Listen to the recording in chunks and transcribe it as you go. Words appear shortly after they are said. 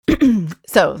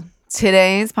So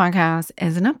today's podcast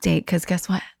is an update because guess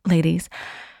what, ladies?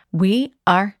 We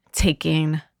are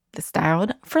taking the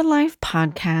Styled for Life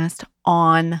podcast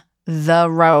on the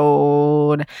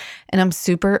road. And I'm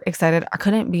super excited. I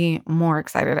couldn't be more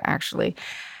excited, actually.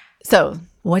 So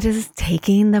what does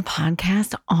taking the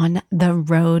podcast on the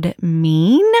road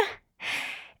mean?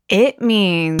 It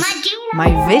means my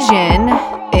vision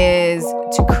is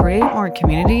to create more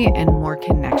community and more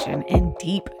connection and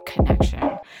deep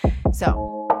connection.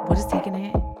 So what does taking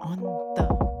it on the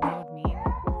road mean?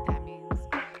 That means,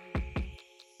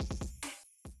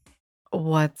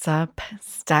 what's up,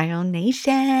 Style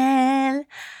Nation?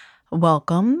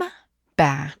 Welcome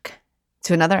back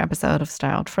to another episode of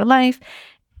Styled for Life.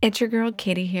 It's your girl,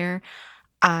 Katie here.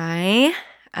 I,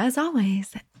 as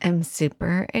always, am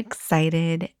super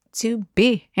excited to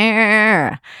be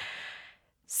here.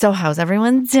 So how's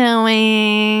everyone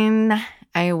doing?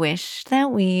 I wish that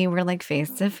we were like face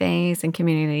to face in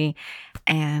community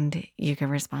and you could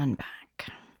respond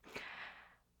back.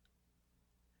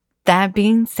 That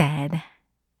being said,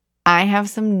 I have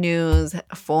some news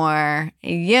for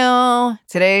you.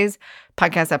 Today's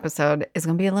podcast episode is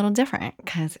going to be a little different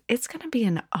because it's going to be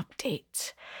an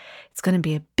update. It's going to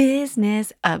be a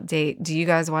business update. Do you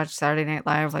guys watch Saturday Night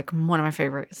Live? Like, one of my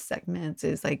favorite segments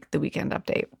is like the weekend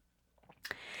update.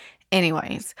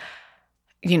 Anyways,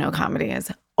 you know, comedy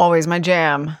is always my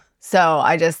jam. So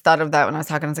I just thought of that when I was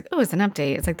talking. I was like, oh, it's an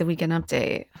update. It's like the weekend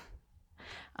update.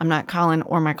 I'm not Colin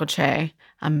or Michael Che.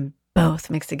 I'm both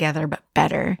mixed together, but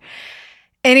better.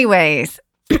 Anyways,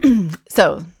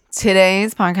 so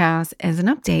today's podcast is an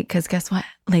update because guess what,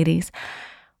 ladies?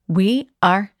 We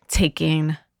are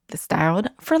taking the Styled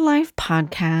for Life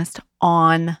podcast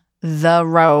on the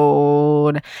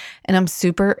road. And I'm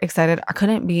super excited. I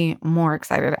couldn't be more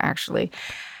excited, actually.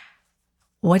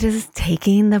 What does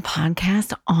taking the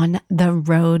podcast on the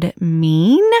road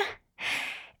mean?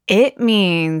 It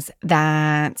means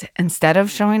that instead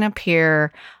of showing up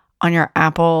here on your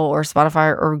Apple or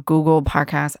Spotify or Google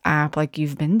podcast app like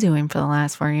you've been doing for the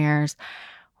last 4 years,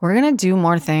 we're going to do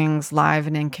more things live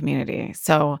and in community.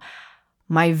 So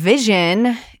my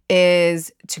vision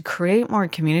is to create more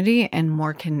community and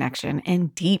more connection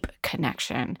and deep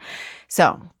connection.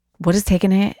 So what does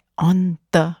taking it on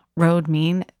the road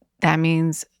mean? That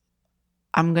means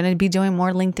I'm going to be doing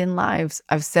more LinkedIn Lives.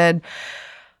 I've said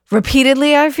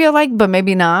repeatedly, I feel like, but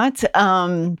maybe not,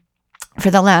 for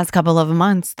the last couple of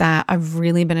months that I've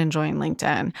really been enjoying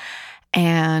LinkedIn.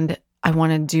 And I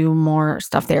want to do more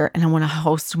stuff there, and I want to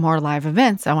host more live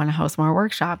events. I want to host more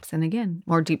workshops, and again,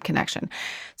 more deep connection.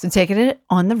 So taking it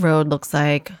on the road looks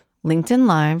like LinkedIn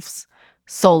Lives,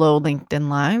 solo LinkedIn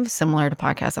Lives, similar to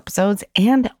podcast episodes,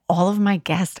 and all of my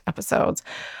guest episodes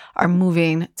are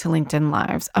moving to LinkedIn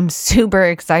Lives. I'm super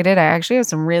excited. I actually have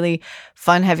some really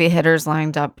fun heavy hitters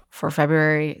lined up for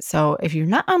February. So if you're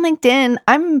not on LinkedIn,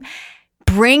 I'm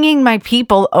bringing my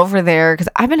people over there because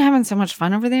I've been having so much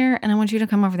fun over there, and I want you to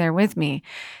come over there with me.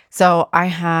 So I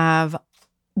have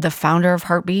the founder of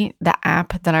Heartbeat, the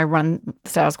app that I run the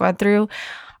Style Squad through,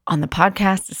 on the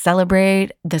podcast to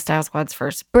celebrate the Style Squad's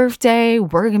first birthday.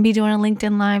 We're going to be doing a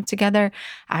LinkedIn Live together.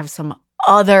 I have some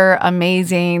other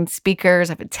amazing speakers.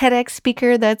 I have a TEDx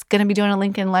speaker that's going to be doing a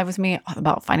LinkedIn Live with me all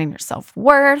about finding your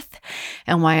self-worth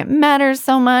and why it matters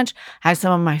so much. I have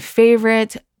some of my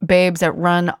favorite babes that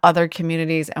run other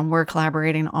communities, and we're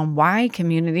collaborating on why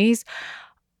communities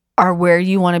are where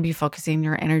you want to be focusing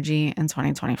your energy in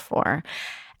 2024.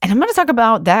 And I'm going to talk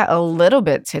about that a little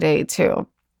bit today too.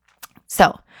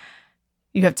 So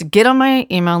you have to get on my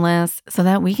email list so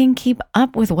that we can keep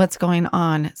up with what's going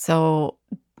on. So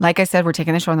like I said, we're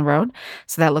taking the show on the road.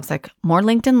 So that looks like more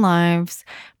LinkedIn Lives,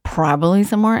 probably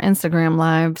some more Instagram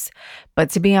Lives. But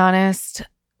to be honest,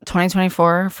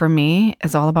 2024 for me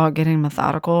is all about getting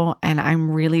methodical, and I'm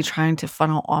really trying to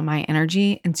funnel all my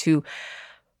energy into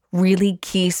really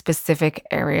key specific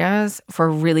areas for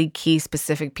really key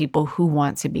specific people who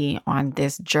want to be on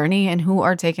this journey and who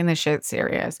are taking this shit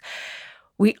serious.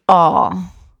 We all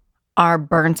are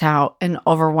burnt out and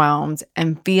overwhelmed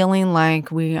and feeling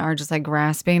like we are just like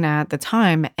grasping at the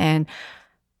time, and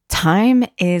time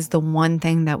is the one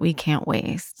thing that we can't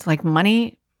waste. Like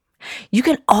money, you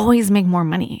can always make more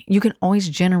money. You can always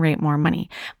generate more money.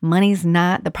 Money's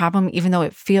not the problem, even though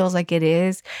it feels like it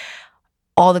is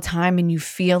all the time and you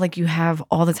feel like you have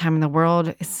all the time in the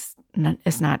world.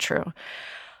 It's not true.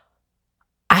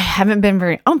 I haven't been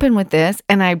very open with this,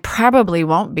 and I probably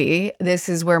won't be. This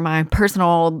is where my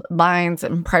personal lines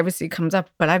and privacy comes up,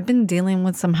 but I've been dealing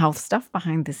with some health stuff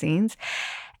behind the scenes,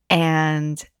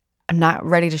 and I'm not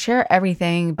ready to share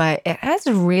everything, but it has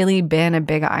really been a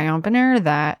big eye-opener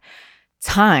that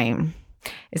time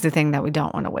is the thing that we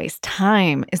don't want to waste.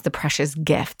 Time is the precious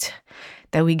gift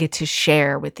that we get to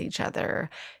share with each other.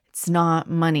 It's not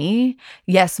money.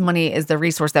 Yes, money is the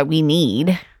resource that we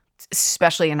need,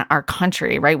 especially in our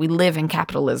country, right? We live in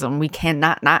capitalism. We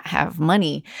cannot not have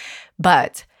money.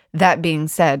 But that being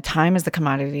said, time is the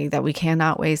commodity that we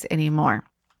cannot waste anymore.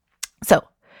 So,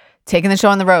 taking the show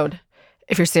on the road.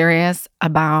 If you're serious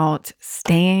about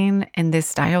staying in this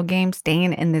style game,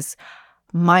 staying in this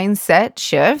mindset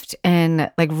shift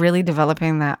and like really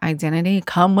developing that identity,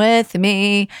 come with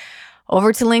me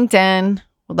over to LinkedIn.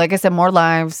 Like I said, more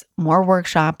lives, more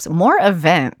workshops, more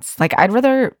events. Like I'd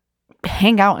rather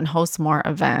hang out and host more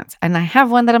events. And I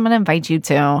have one that I'm going to invite you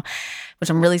to, which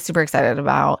I'm really super excited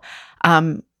about.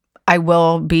 I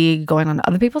will be going on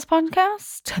other people's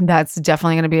podcasts. That's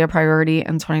definitely going to be a priority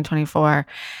in 2024.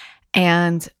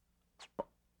 And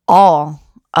all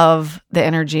of the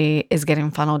energy is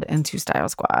getting funneled into Style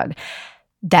Squad.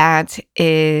 That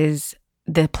is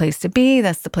the place to be.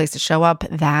 That's the place to show up.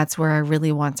 That's where I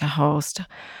really want to host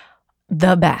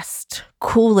the best,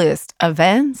 coolest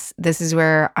events. This is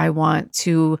where I want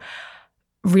to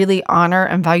really honor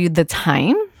and value the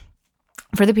time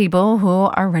for the people who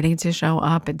are ready to show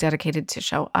up and dedicated to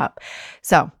show up.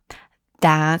 So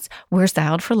that's where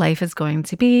Styled for Life is going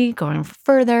to be going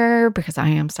further, because I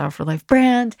am Styled for Life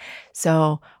brand.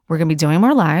 So we're going to be doing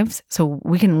more lives. So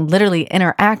we can literally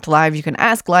interact live. You can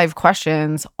ask live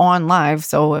questions on live.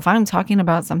 So if I'm talking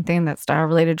about something that's style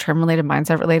related, trim related,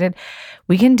 mindset related,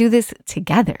 we can do this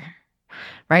together,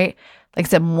 right? Like I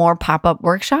said, more pop-up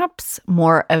workshops,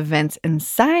 more events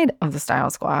inside of the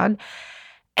Style Squad.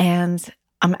 And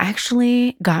I'm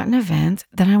actually got an event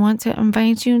that I want to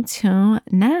invite you to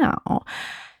now.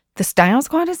 The Style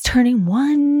Squad is turning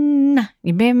 1.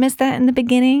 You may have missed that in the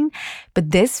beginning,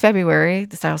 but this February,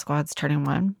 the Style Squad's turning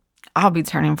 1. I'll be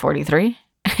turning 43.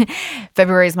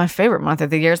 February is my favorite month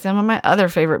of the year. Some of my other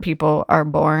favorite people are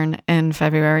born in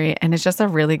February, and it's just a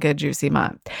really good, juicy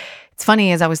month. It's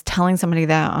funny, as I was telling somebody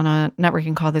that on a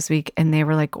networking call this week, and they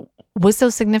were like, what's so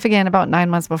significant about 9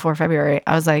 months before February?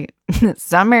 I was like,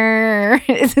 summer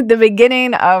is the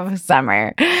beginning of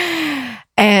summer.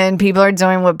 And people are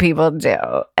doing what people do.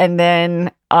 And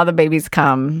then all the babies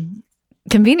come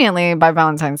conveniently by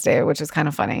Valentine's Day, which is kind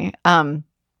of funny.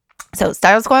 So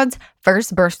Style Squad's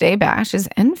first birthday bash is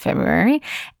in February,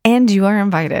 and you are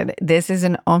invited. This is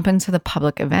an open to the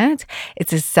public event.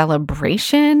 It's a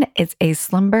celebration. It's a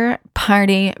slumber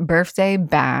party birthday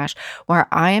bash where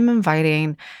I am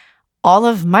inviting all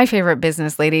of my favorite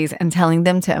business ladies and telling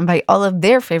them to invite all of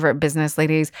their favorite business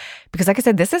ladies, because like I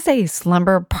said, this is a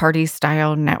slumber party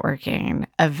style networking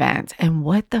event. And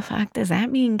what the fuck does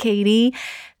that mean, Katie?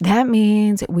 That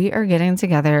means we are getting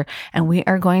together and we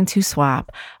are going to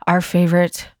swap our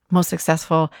favorite, most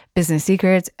successful business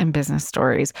secrets and business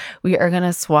stories. We are going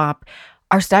to swap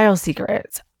our style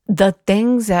secrets, the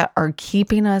things that are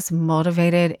keeping us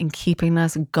motivated and keeping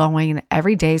us going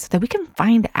every day so that we can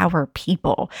find our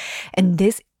people. And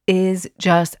this is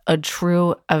just a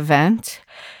true event.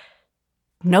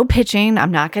 No pitching.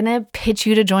 I'm not going to pitch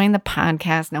you to join the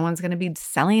podcast. No one's going to be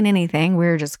selling anything.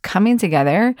 We're just coming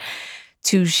together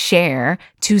to share,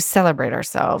 to celebrate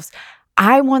ourselves.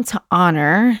 I want to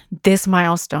honor this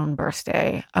milestone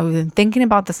birthday. I've been thinking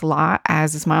about this a lot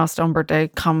as this milestone birthday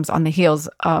comes on the heels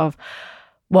of,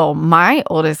 well, my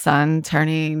oldest son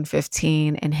turning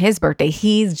 15 and his birthday,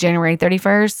 he's January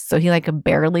 31st. So he like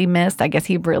barely missed. I guess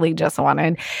he really just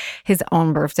wanted his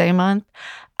own birthday month.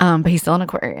 But he's still an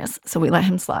Aquarius. So we let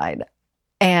him slide.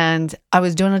 And I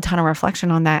was doing a ton of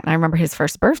reflection on that. And I remember his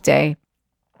first birthday.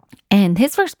 And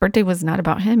his first birthday was not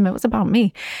about him. It was about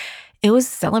me. It was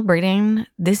celebrating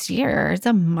this year. It's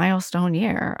a milestone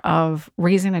year of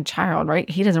raising a child, right?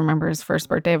 He doesn't remember his first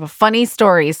birthday. I have a funny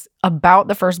story about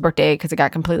the first birthday because it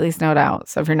got completely snowed out.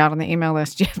 So if you're not on the email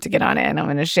list, you have to get on it. And I'm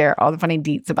going to share all the funny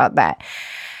deets about that.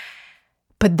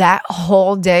 But that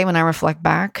whole day when I reflect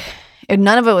back,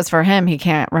 none of it was for him. He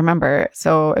can't remember.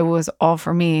 So it was all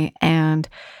for me. And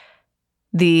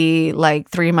the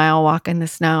 3-mile walk in the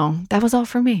snow, that was all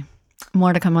for me.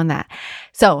 More to come on that.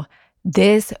 So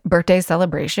this birthday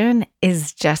celebration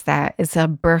is just that. It's a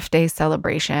birthday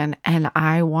celebration. And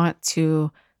I want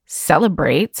to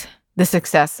celebrate the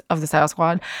success of the Style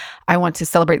Squad. I want to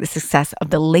celebrate the success of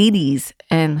the ladies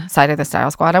inside of the Style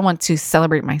Squad. I want to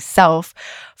celebrate myself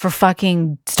for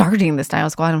fucking starting the Style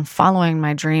Squad and following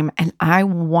my dream. And I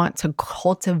want to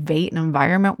cultivate an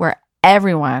environment where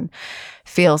everyone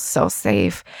feels so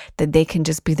safe that they can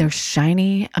just be their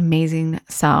shiny, amazing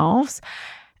selves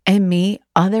and meet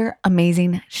other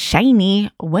amazing,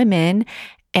 shiny women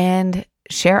and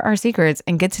share our secrets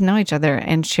and get to know each other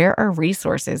and share our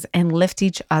resources and lift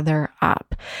each other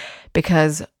up,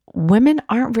 because women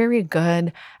aren't very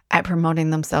good at promoting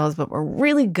themselves, but we're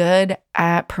really good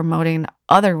at promoting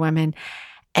other women.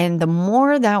 And the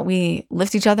more that we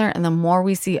lift each other and the more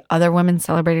we see other women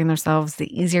celebrating themselves,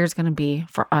 the easier it's going to be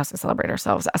for us to celebrate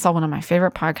ourselves. I saw one of my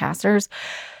favorite podcasters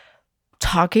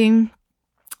talking,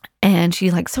 and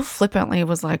she like so flippantly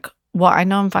was like, well, I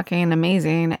know I'm fucking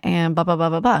amazing and blah, blah, blah,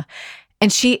 blah, blah.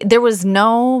 And there was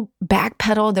no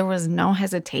backpedal. There was no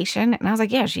hesitation. And I was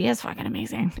like, yeah, she is fucking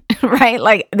amazing, right?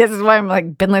 Like, this is why I'm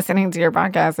like been listening to your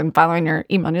podcast and following your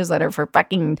email newsletter for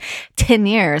fucking 10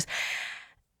 years.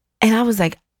 And I was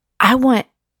like, I want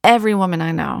every woman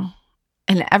I know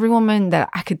and every woman that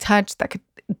I could touch, that could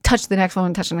touch the next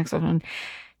woman, touch the next woman,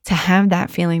 to have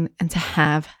that feeling and to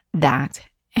have that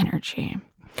energy.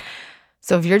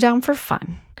 So if you're down for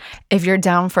fun, if you're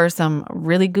down for some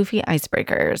really goofy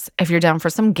icebreakers, if you're down for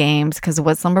some games, because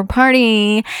what slumber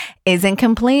party isn't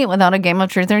complete without a game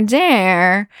of truth or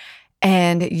dare,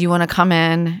 and you want to come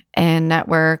in and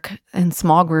network in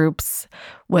small groups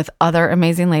with other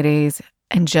amazing ladies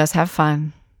and just have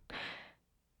fun,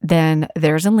 then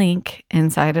there's a link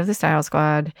inside of the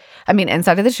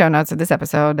inside of the show notes of this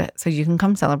episode, so you can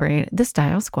come celebrate the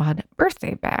Style Squad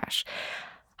birthday bash.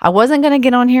 I wasn't going to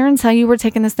get on here and tell you we're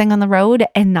taking this thing on the road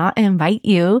and not invite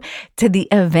you to the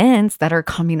events that are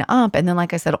coming up. And then,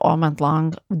 like I said, all month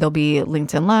long, there'll be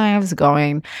LinkedIn Lives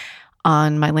going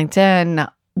on my LinkedIn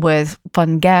with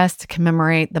fun guests to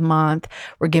commemorate the month.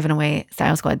 We're giving away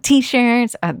Style Squad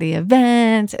t-shirts at the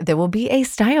event. There will be a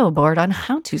style board on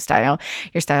how to style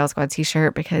your Style Squad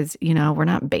t-shirt, because, we're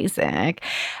not basic.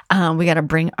 We got to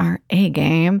bring our A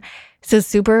game. So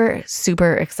super,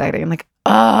 super exciting. Like,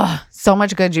 so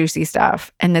much good, juicy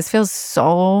stuff. And this feels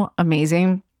so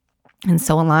amazing and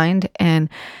so aligned. And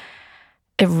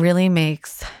it really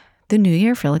makes the new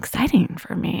year feel exciting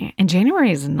for me. And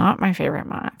January is not my favorite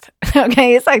month.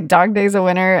 Okay. It's like dog days of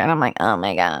winter. And I'm like, oh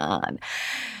my God.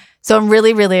 So I'm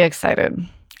really, really excited.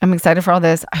 I'm excited for all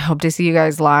this. I hope to see you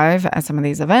guys live at some of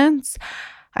these events.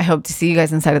 I hope to see you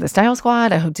guys inside of the Style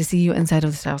Squad. I hope to see you inside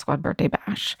of the Style Squad birthday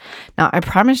bash. Now, I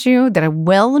promise you that I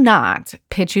will not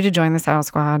pitch you to join the Style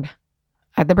Squad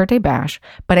at the birthday bash,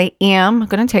 but I am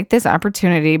going to take this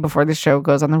opportunity before the show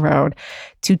goes on the road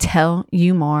to tell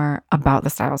you more about the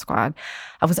Style Squad.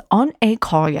 I was on a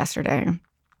call yesterday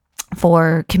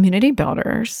for community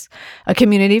builders, a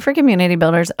community for community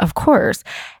builders, of course.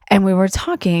 And we were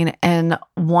talking, and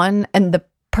the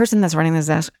person that's running this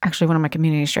is actually one of my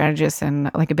community strategists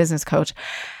and like a business coach.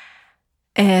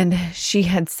 And she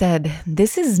had said,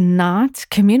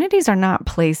 communities are not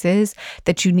places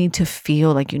that you need to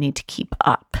feel like you need to keep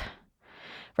up,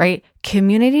 right?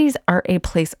 Communities are a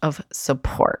place of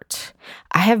support.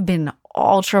 I have been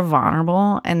ultra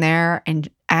vulnerable in there and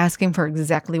asking for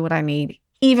exactly what I need,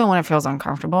 even when it feels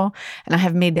uncomfortable. And I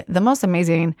have made the most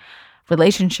amazing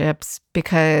relationships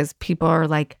because people are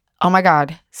like, oh my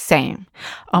God, same.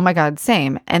 Oh my God,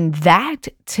 same. And that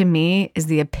to me is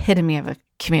the epitome of a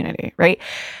community, right?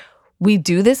 We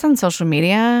do this on social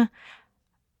media,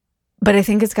 but I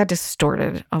think it's got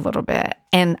distorted a little bit.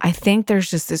 And I think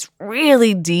there's just this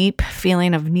really deep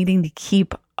feeling of needing to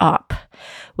keep up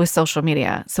with social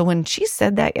media. So when she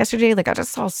said that yesterday, like I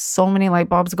just saw so many light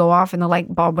bulbs go off, and the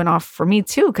light bulb went off for me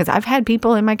too, because I've had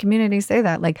people in my community say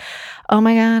that, like, oh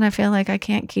my God, I feel like I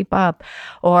can't keep up.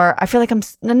 Or I feel like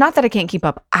not that I can't keep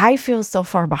up, I feel so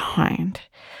far behind.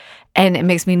 And it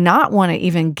makes me not want to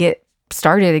even get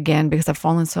started again because I've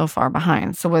fallen so far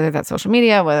behind. So whether that's social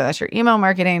media, whether that's your email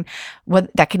marketing,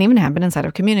 that can even happen inside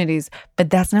of communities, but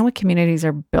that's not what communities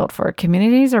are built for.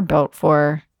 Communities are built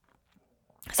for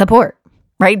support,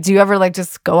 right? Do you ever like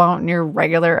just go out in your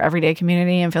regular everyday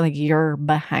community and feel like you're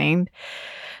behind?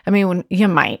 I mean, you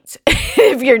might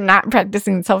if you're not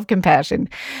practicing self-compassion,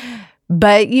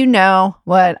 but you know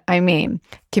what I mean.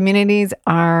 Communities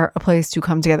are a place to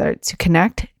come together, to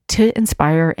connect, to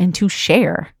inspire, and to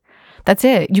share. That's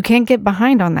it. You can't get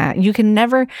behind on that. You can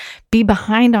never be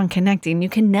behind on connecting. You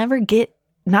can never get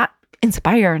not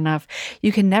inspire enough.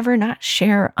 You can never not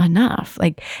share enough.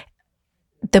 Like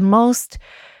the most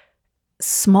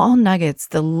small nuggets,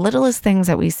 the littlest things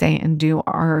that we say and do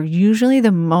are usually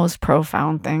the most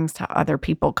profound things to other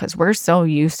people, because we're so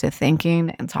used to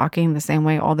thinking and talking the same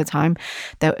way all the time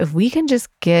that if we can just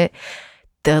get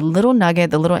the little nugget,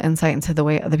 the little insight into the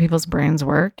way other people's brains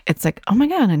work, it's like, oh my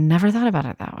God, I never thought about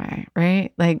it that way,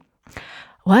 right? Like,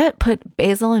 what? Put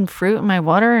basil and fruit in my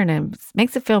water and it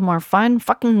makes it feel more fun?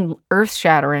 Fucking earth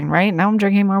shattering, right? Now I'm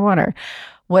drinking more water,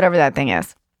 whatever that thing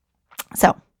is.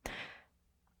 So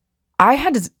I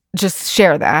had to just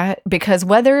share that, because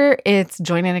whether it's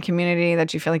joining a community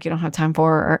that you feel like you don't have time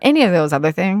for or any of those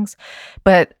other things,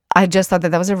 but I just thought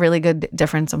that was a really good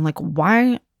difference. I'm like,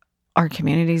 why are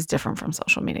communities different from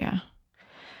social media?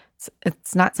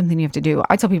 It's not something you have to do.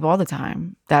 I tell people all the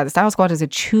time that the Style Squad is a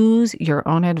choose your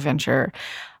own adventure.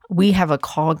 We have a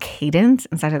call cadence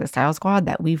inside of the Style Squad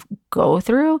that we go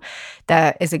through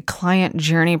that is a client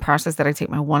journey process that I take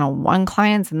my one-on-one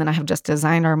clients. And then I have just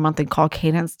designed our monthly call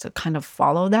cadence to kind of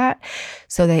follow that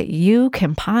so that you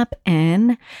can pop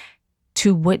in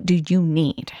to what do you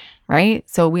need, right?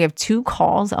 So we have 2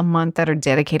 calls a month that are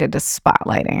dedicated to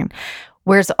spotlighting,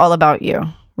 where it's all about you,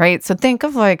 right? So think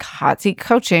of like hot seat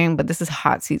coaching, but this is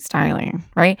hot seat styling,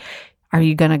 right? Are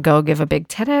you going to go give a big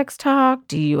TEDx talk?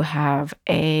 Do you have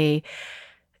a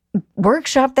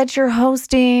workshop that you're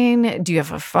hosting? Do you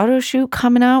have a photo shoot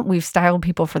coming up? We've styled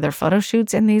people for their photo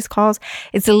shoots in these calls.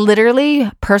 It's literally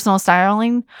personal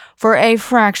styling for a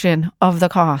fraction of the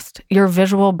cost. Your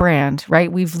visual brand,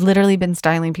 right? We've literally been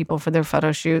styling people for their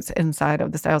photo shoots inside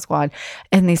of the Style Squad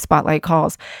in these spotlight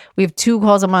calls. We have 2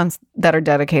 calls a month that are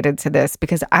dedicated to this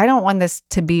because I don't want this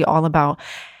to be all about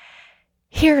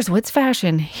here's what's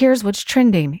fashion, here's what's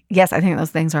trending. Yes, I think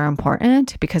those things are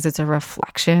important because it's a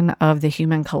reflection of the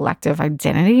human collective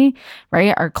identity,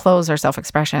 right? Our clothes are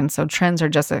self-expression. So trends are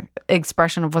just an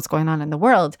expression of what's going on in the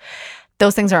world.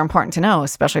 Those things are important to know,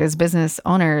 especially as business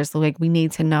owners. Like, we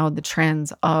need to know the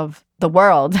trends of the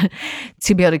world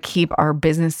to be able to keep our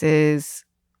businesses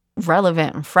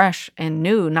relevant and fresh and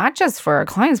new, not just for our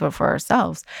clients, but for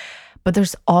ourselves. But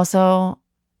there's also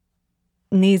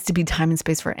needs to be time and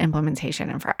space for implementation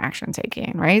and for action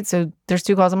taking, right? So there's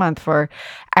 2 calls a month for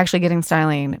actually getting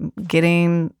styling,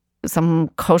 getting some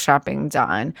co-shopping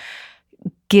done,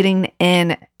 getting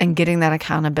in and getting that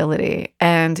accountability.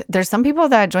 And there's some people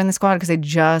that join the squad because they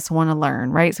just want to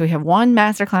learn, right? So we have 1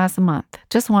 masterclass a month,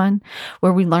 just 1,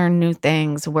 where we learn new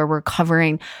things, where we're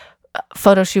covering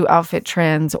photo shoot outfit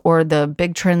trends or the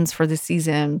big trends for the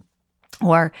season,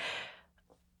 or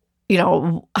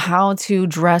how to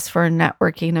dress for a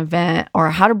networking event, or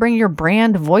how to bring your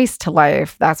brand voice to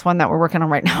life. That's one that we're working on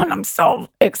right now, and I'm so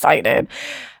excited.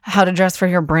 How to dress for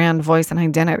your brand voice and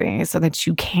identity so that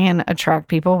you can attract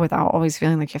people without always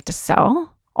feeling like you have to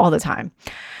sell all the time.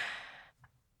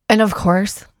 And of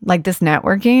course, like this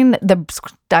networking, the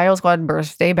Style Squad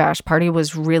birthday bash party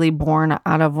was really born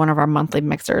out of one of our monthly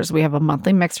mixers. We have a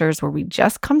monthly mixers where we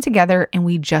just come together and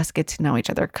we just get to know each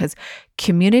other, because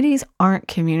communities aren't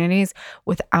communities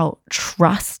without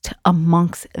trust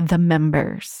amongst the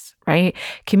members, right?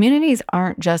 Communities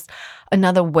aren't just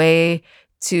another way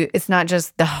it's not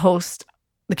just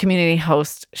the community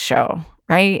host show,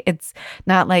 right? It's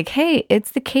not like, hey,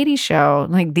 it's the Katie show.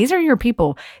 Like, these are your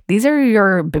people. These are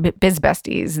your biz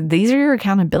besties. These are your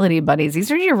accountability buddies.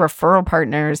 These are your referral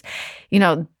partners.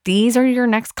 These are your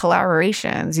next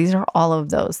collaborations. These are all of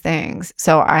those things.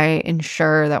 So I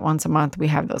ensure that once a month we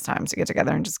have those times to get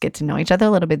together and just get to know each other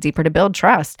a little bit deeper to build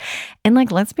trust. And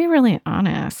let's be really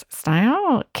honest,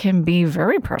 style can be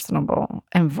very personable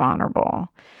and vulnerable.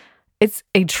 It's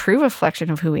a true reflection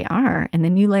of who we are. And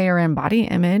then you layer in body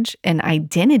image and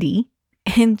identity,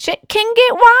 and shit can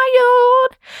get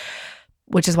wild,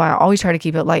 which is why I always try to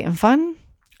keep it light and fun.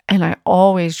 And I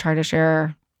always try to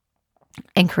share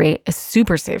and create a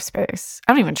super safe space.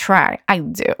 I don't even try. I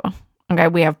do. Okay.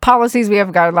 We have policies. We have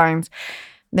guidelines.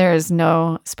 There is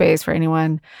no space for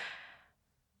anyone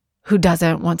who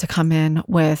doesn't want to come in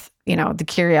with, the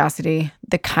curiosity,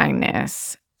 the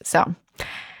kindness. So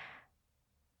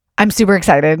I'm super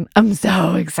excited. I'm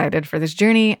so excited for this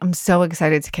journey. I'm so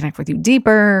excited to connect with you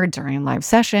deeper during live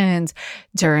sessions,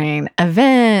 during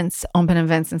events, open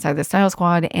events inside the Style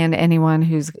Squad, and anyone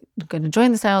who's going to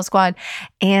join the Style Squad,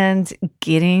 and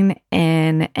getting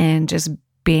in and just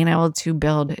being able to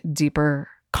build deeper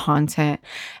content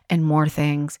and more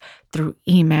things through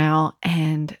email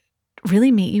and really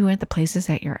meet you at the places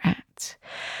that you're at.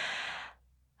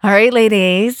 All right,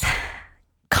 ladies.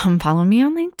 Come follow me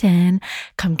on LinkedIn.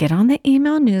 Come get on the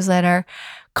email newsletter.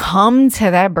 Come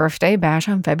to that birthday bash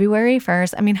on February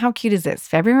 1st. I mean, how cute is this?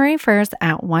 February 1st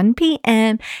at 1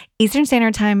 p.m. Eastern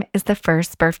Standard Time is the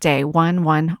first birthday,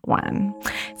 111.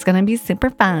 It's going to be super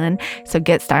fun. So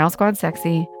get Style Squad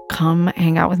sexy. Come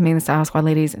hang out with me and the Style Squad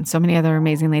ladies and so many other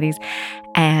amazing ladies.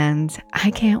 And I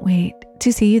can't wait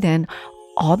to see you then.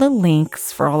 All the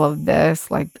links for all of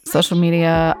this, like social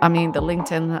media, the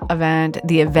LinkedIn event,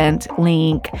 the event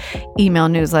link, email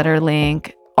newsletter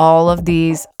link, all of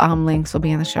these links will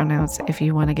be in the show notes if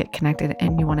you want to get connected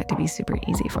and you want it to be super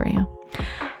easy for you.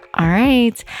 All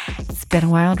right. It's been a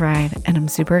wild ride and I'm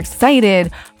super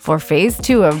excited for phase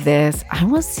 2 of this. I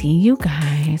will see you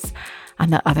guys on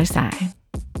the other side.